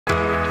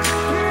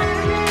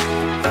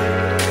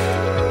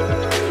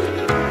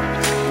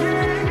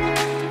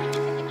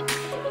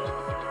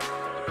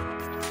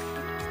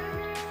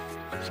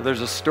So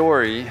there's a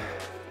story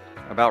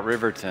about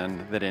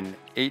Riverton that in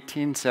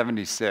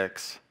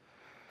 1876,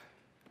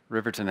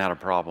 Riverton had a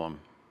problem.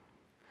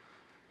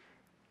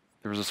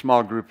 There was a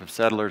small group of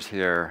settlers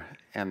here,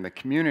 and the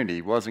community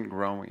wasn't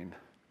growing.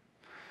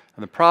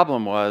 And the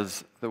problem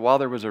was that while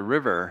there was a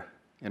river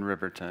in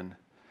Riverton,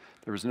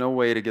 there was no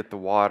way to get the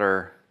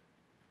water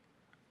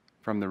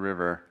from the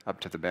river up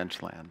to the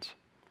benchlands.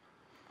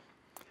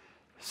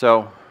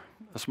 So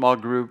a small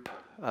group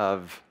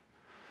of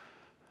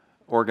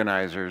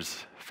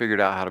organizers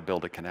figured out how to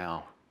build a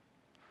canal.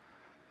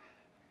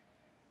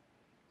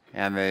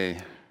 And they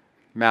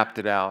mapped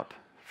it out,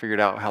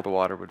 figured out how the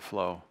water would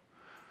flow.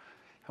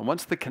 And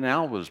once the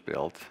canal was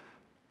built,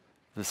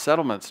 the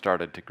settlement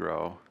started to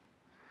grow,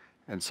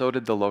 and so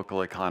did the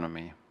local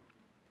economy.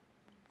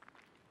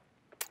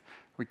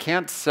 We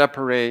can't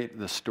separate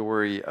the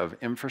story of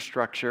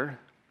infrastructure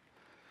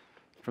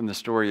from the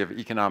story of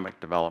economic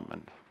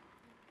development.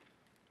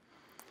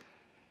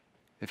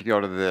 If you go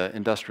to the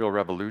Industrial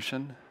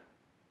Revolution,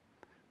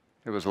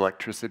 it was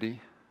electricity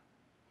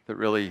that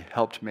really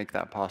helped make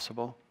that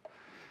possible.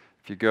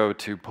 If you go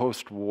to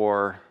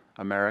post-war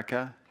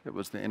America, it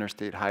was the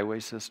interstate highway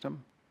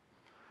system.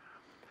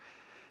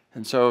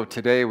 And so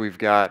today we've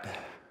got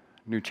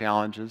new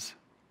challenges.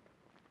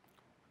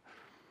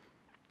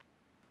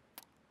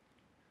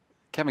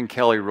 Kevin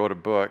Kelly wrote a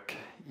book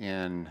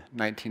in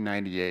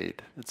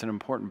 1998. It's an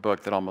important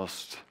book that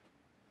almost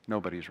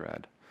nobody's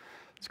read.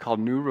 It's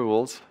called New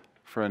Rules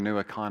for a New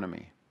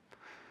Economy.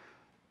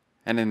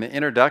 And in the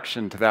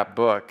introduction to that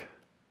book,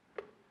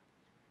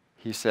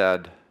 he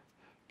said,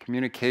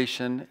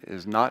 communication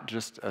is not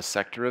just a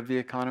sector of the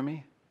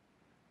economy,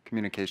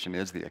 communication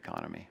is the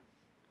economy.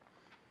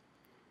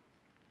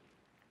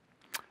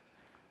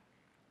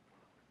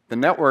 The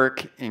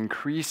network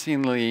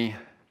increasingly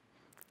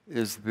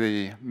is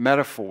the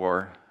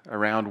metaphor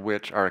around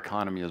which our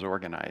economy is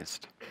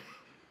organized.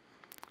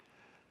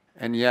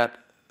 And yet,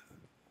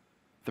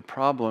 the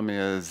problem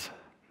is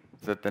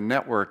that the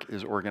network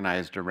is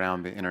organized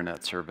around the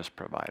internet service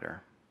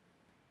provider.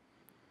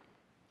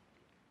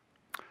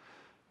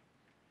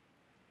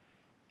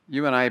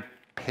 You and I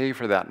pay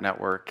for that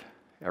network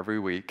every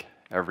week,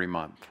 every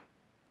month.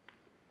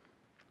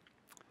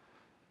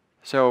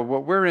 So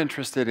what we're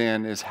interested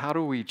in is how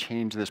do we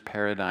change this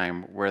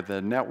paradigm where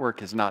the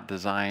network is not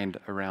designed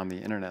around the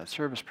internet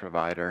service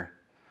provider,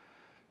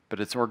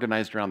 but it's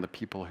organized around the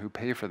people who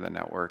pay for the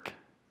network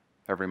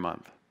every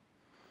month.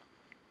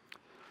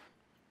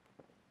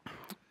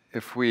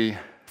 If we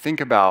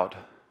think about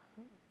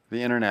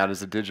the internet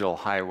as a digital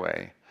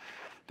highway,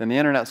 then the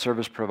internet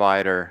service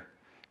provider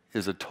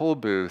is a toll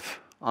booth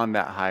on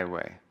that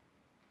highway.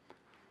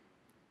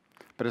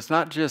 But it's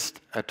not just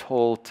a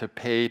toll to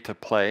pay to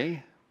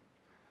play.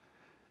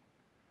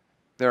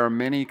 There are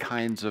many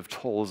kinds of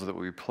tolls that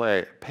we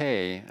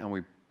pay, and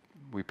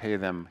we pay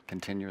them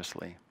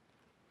continuously.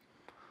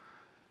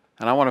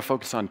 And I want to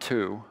focus on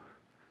two,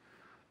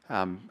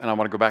 and I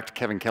want to go back to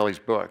Kevin Kelly's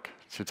book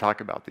to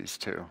talk about these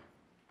two.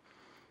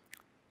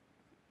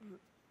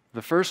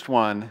 The first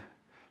one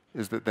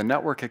is that the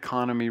network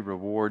economy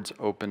rewards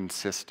open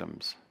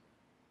systems,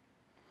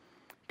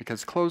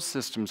 because closed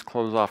systems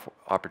close off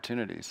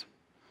opportunities.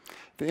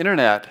 The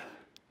internet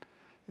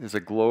is a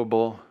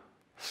global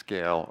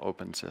scale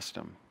open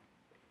system,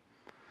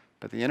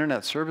 but the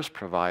internet service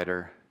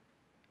provider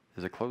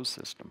is a closed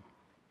system.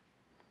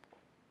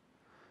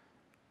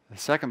 The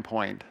second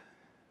point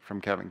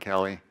from Kevin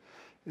Kelly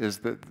is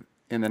that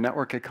in the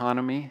network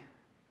economy,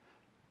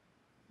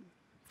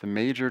 the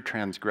major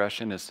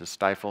transgression is to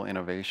stifle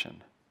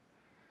innovation.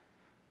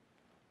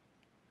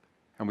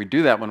 And we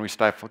do that when we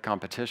stifle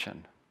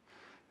competition.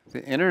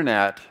 The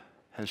internet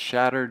has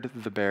shattered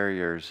the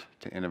barriers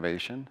to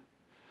innovation,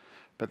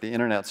 but the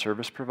internet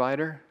service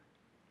provider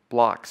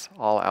blocks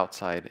all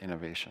outside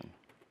innovation.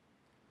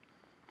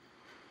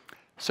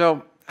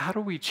 So how do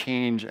we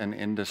change an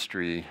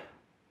industry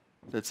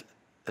that's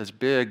as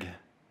big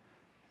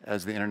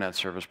as the internet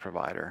service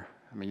provider?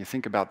 I mean, you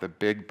think about the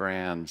big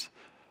brands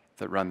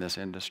that run this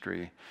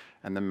industry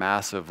and the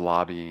massive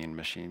lobbying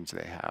machines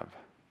they have.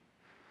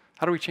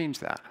 How do we change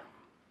that?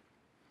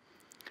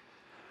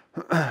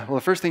 Well, the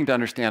first thing to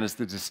understand is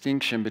the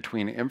distinction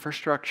between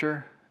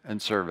infrastructure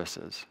and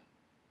services.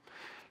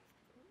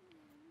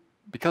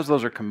 Because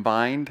those are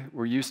combined,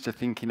 we're used to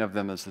thinking of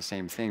them as the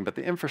same thing, but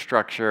the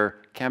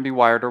infrastructure can be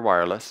wired or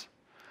wireless.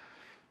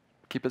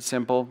 Keep it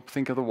simple.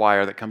 Think of the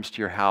wire that comes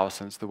to your house,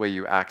 and it's the way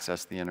you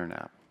access the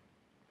internet.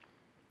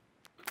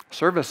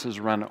 Services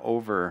run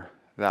over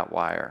that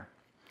wire.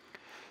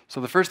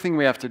 So the first thing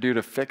we have to do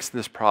to fix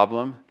this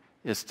problem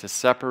is to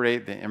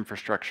separate the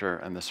infrastructure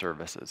and the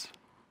services.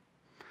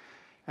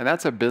 And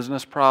that's a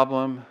business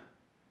problem,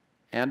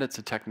 and it's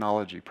a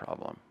technology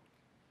problem.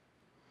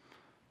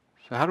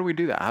 So how do we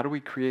do that? How do we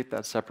create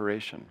that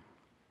separation?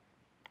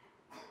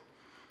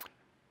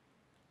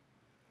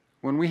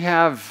 When we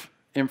have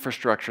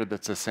infrastructure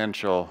that's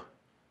essential,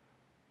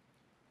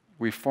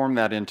 we form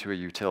that into a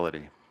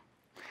utility.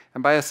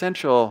 And by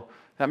essential,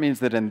 that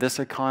means that in this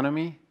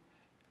economy,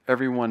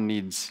 everyone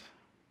needs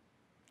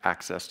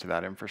access to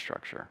that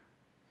infrastructure.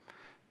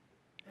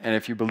 And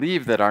if you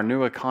believe that our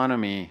new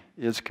economy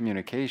is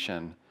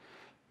communication,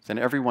 then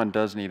everyone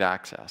does need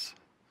access.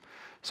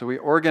 So we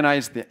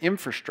organize the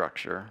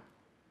infrastructure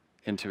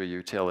into a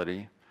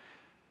utility,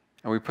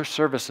 and we push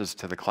services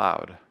to the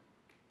cloud.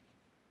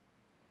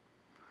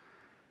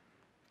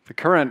 The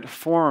current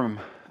form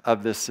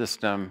of this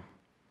system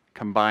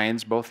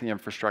combines both the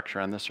infrastructure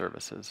and the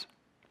services.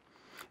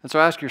 And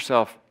so ask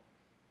yourself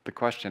the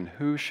question,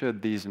 who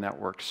should these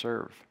networks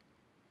serve?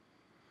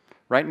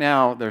 Right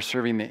now, they're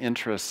serving the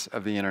interests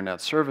of the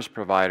internet service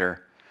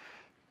provider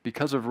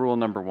because of rule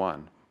number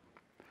one.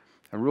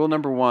 And rule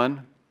number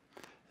one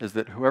is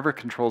that whoever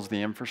controls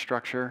the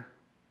infrastructure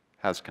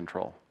has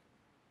control.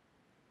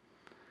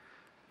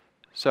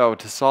 So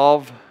to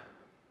solve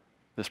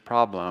this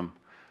problem,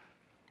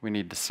 we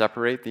need to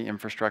separate the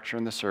infrastructure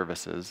and the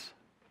services.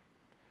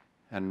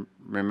 And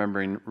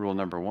remembering rule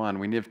number one,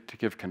 we need to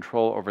give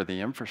control over the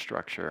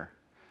infrastructure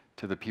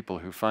to the people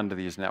who fund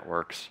these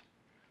networks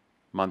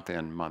month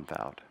in, month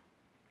out.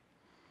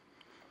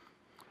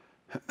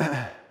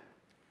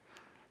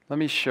 Let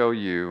me show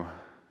you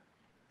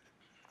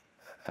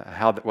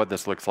what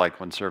this looks like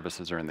when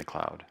services are in the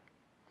cloud.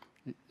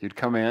 You'd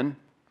come in,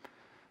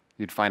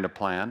 you'd find a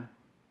plan,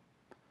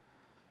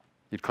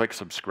 you'd click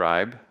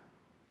subscribe.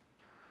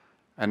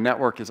 A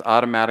network is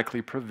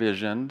automatically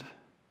provisioned,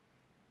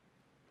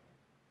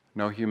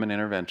 no human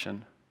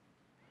intervention,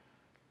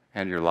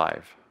 and you're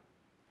live.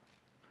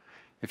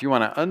 If you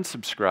want to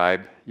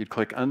unsubscribe, you'd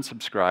click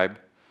unsubscribe,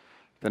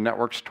 the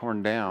network's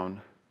torn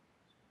down,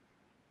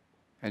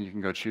 and you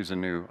can go choose a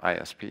new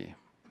ISP.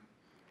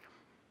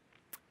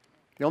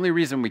 The only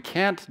reason we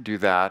can't do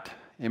that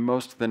in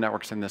most of the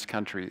networks in this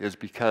country is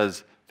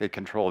because they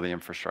control the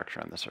infrastructure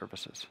and the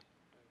services.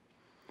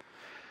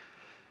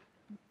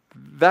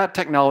 That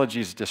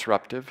technology is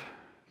disruptive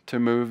to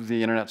move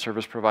the internet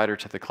service provider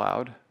to the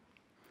cloud.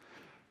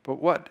 But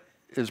what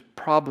is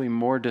probably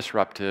more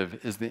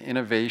disruptive is the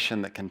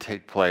innovation that can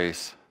take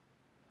place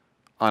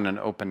on an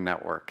open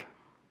network.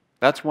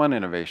 That's one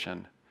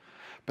innovation.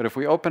 But if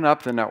we open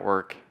up the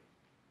network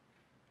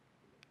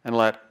and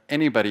let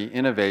anybody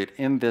innovate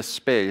in this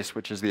space,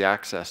 which is the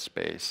access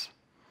space,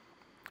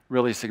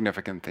 really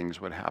significant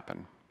things would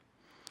happen.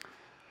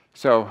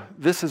 So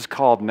this is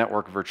called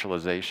network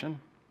virtualization.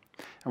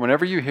 And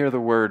whenever you hear the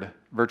word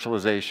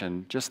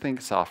virtualization, just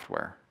think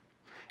software.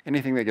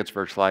 Anything that gets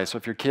virtualized. So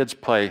if your kids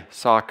play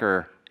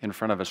soccer in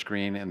front of a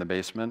screen in the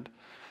basement,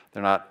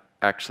 they're not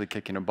actually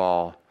kicking a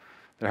ball.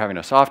 They're having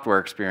a software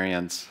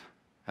experience,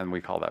 and we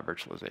call that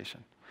virtualization.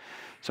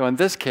 So in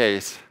this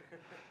case,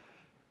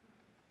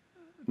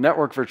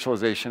 network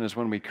virtualization is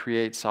when we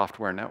create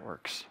software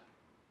networks.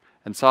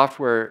 And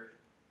software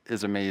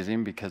is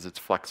amazing because it's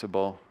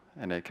flexible,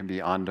 and it can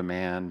be on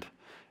demand,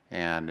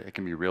 and it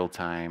can be real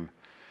time,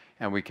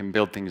 and we can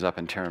build things up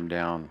and tear them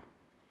down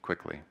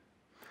quickly.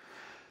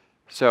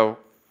 So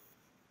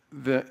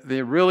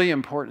the really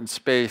important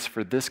space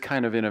for this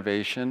kind of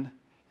innovation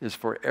is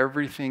for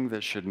everything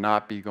that should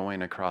not be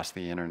going across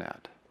the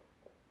internet.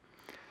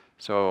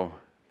 So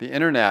the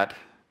internet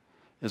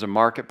is a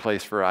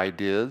marketplace for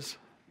ideas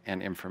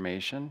and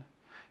information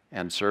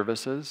and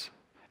services,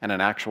 and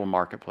an actual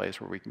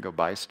marketplace where we can go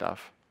buy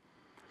stuff.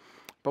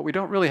 But we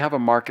don't really have a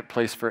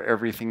marketplace for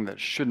everything that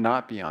should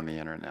not be on the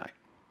internet.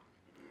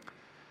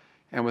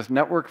 And with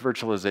network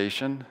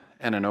virtualization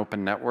and an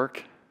open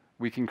network,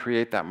 we can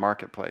create that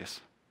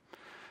marketplace.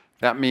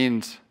 That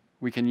means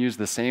we can use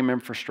the same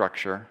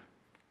infrastructure,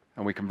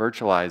 and we can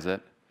virtualize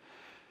it,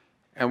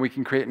 and we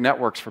can create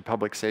networks for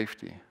public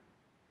safety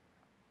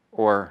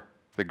or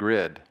the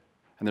grid.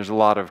 And there's a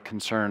lot of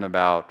concern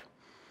about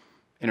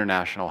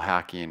international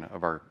hacking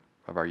of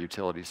our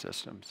utility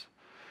systems.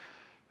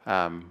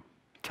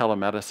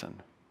 Telemedicine.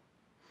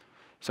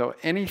 So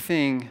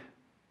anything,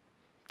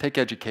 take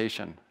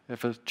education.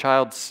 If a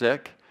child's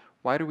sick,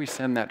 why do we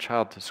send that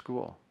child to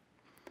school?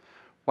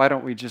 Why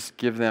don't we just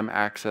give them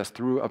access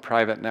through a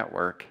private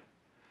network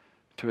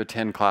to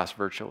attend class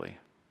virtually?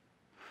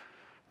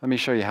 Let me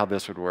show you how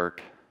this would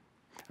work.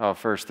 Oh,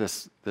 first,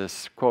 this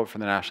quote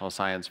from the National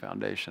Science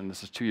Foundation.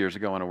 This is 2 years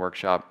ago in a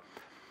workshop.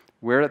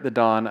 We're at the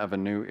dawn of a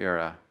new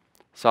era,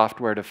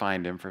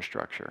 software-defined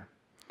infrastructure,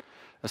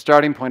 a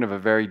starting point of a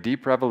very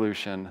deep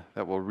revolution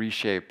that will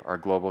reshape our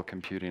global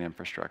computing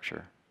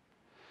infrastructure.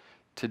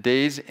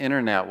 Today's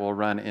internet will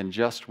run in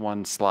just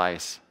one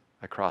slice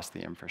across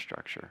the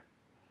infrastructure,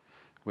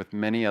 with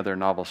many other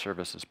novel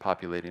services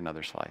populating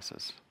other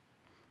slices.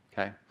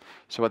 Okay?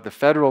 So at the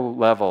federal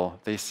level,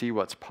 they see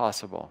what's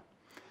possible.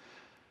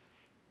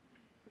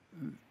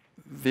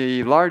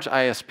 The large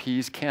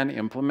ISPs can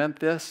implement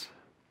this,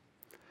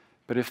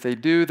 but if they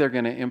do, they're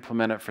going to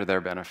implement it for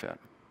their benefit.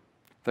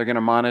 They're going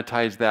to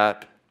monetize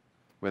that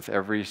with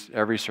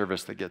every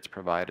service that gets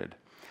provided.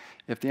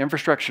 If the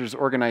infrastructure is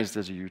organized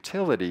as a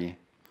utility,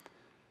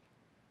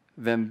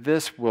 then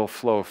this will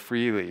flow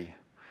freely,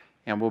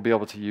 and we'll be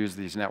able to use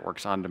these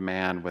networks on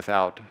demand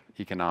without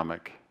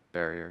economic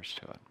barriers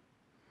to it.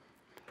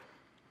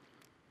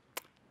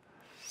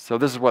 So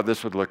this is what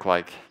this would look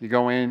like. You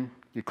go in,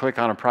 You click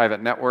on a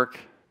private network,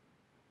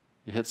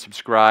 you hit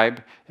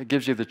subscribe. It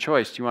gives you the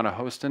choice. Do you want to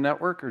host a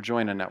network or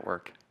join a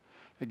network?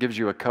 It gives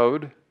you a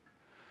code.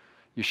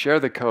 You share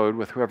the code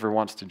with whoever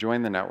wants to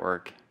join the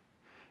network,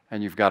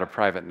 and you've got a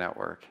private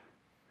network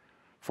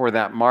for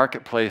that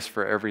marketplace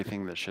for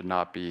everything that should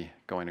not be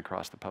going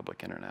across the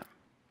public internet.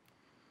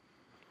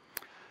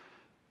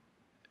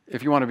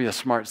 If you want to be a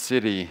smart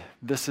city,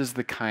 this is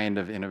the kind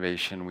of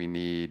innovation we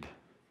need.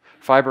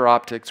 Fiber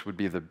optics would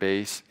be the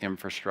base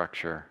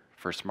infrastructure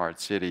for smart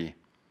city,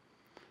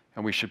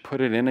 and we should put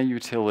it in a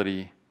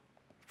utility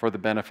for the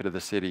benefit of the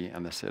city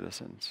and the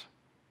citizens.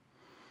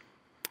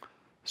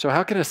 So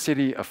how can a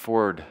city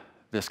afford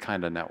this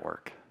kind of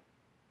network?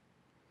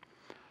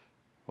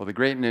 Well, the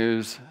great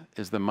news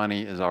is the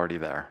money is already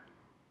there.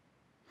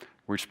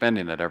 We're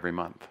spending it every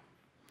month.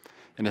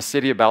 In a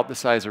city about the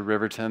size of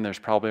Riverton, there's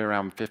probably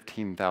around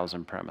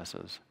 15,000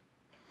 premises.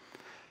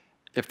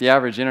 If the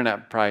average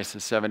internet price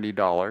is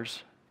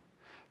 $70,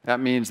 that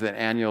means that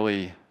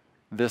annually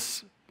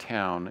this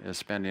town is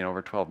spending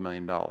over $12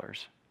 million.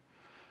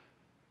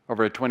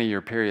 Over a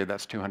 20-year period,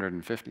 that's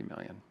 $250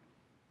 million.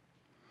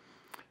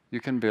 You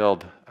can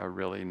build a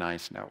really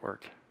nice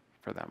network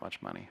for that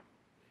much money.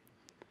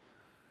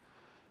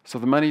 So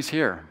the money's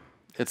here.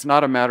 It's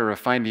not a matter of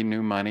finding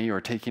new money or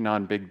taking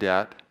on big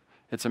debt.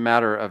 It's a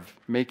matter of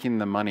making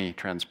the money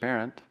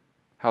transparent,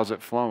 how's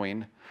it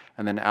flowing,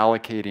 and then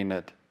allocating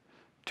it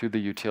to the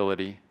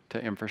utility,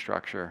 to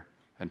infrastructure,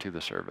 and to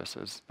the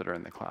services that are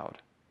in the cloud.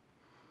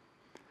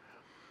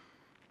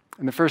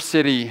 In the first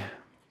city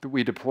that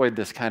we deployed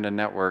this kind of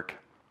network,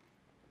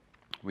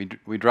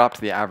 we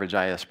dropped the average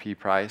ISP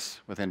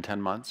price within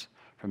 10 months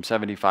from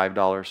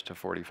 $75 to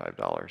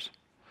 $45.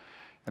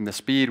 And the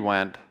speed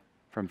went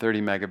from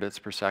 30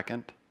 megabits per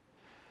second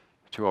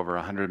to over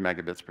 100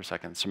 megabits per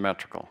second,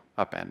 symmetrical,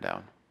 up and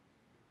down.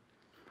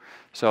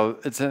 So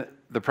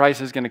the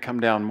price is going to come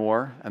down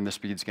more, and the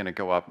speed's going to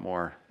go up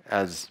more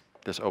as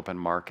this open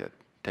market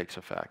takes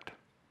effect.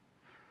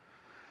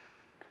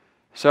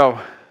 So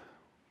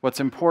what's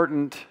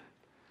important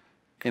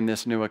in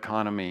this new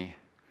economy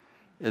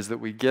is that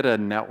we get a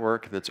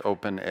network that's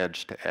open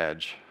edge to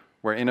edge,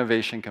 where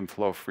innovation can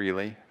flow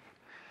freely.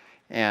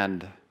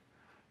 And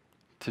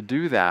to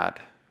do that,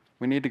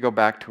 we need to go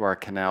back to our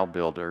canal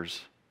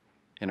builders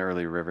in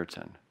early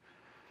Riverton.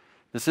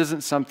 This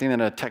isn't something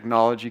that a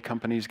technology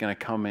company is going to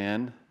come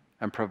in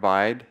and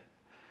provide.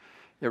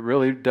 I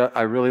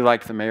really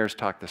liked the mayor's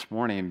talk this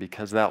morning,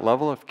 because that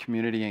level of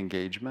community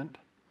engagement,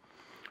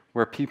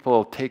 where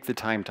people take the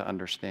time to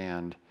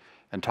understand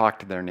and talk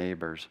to their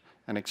neighbors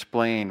and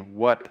explain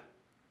what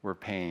we're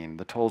paying,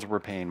 the tolls we're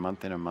paying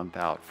month in and month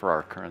out for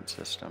our current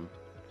system.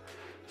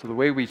 So the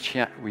way we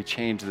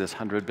change this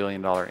 $100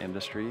 billion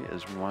industry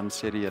is one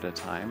city at a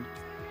time,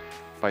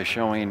 by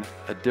showing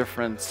a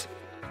difference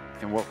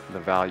in the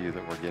value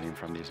that we're getting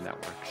from these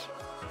networks.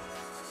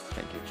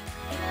 Thank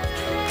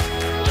you.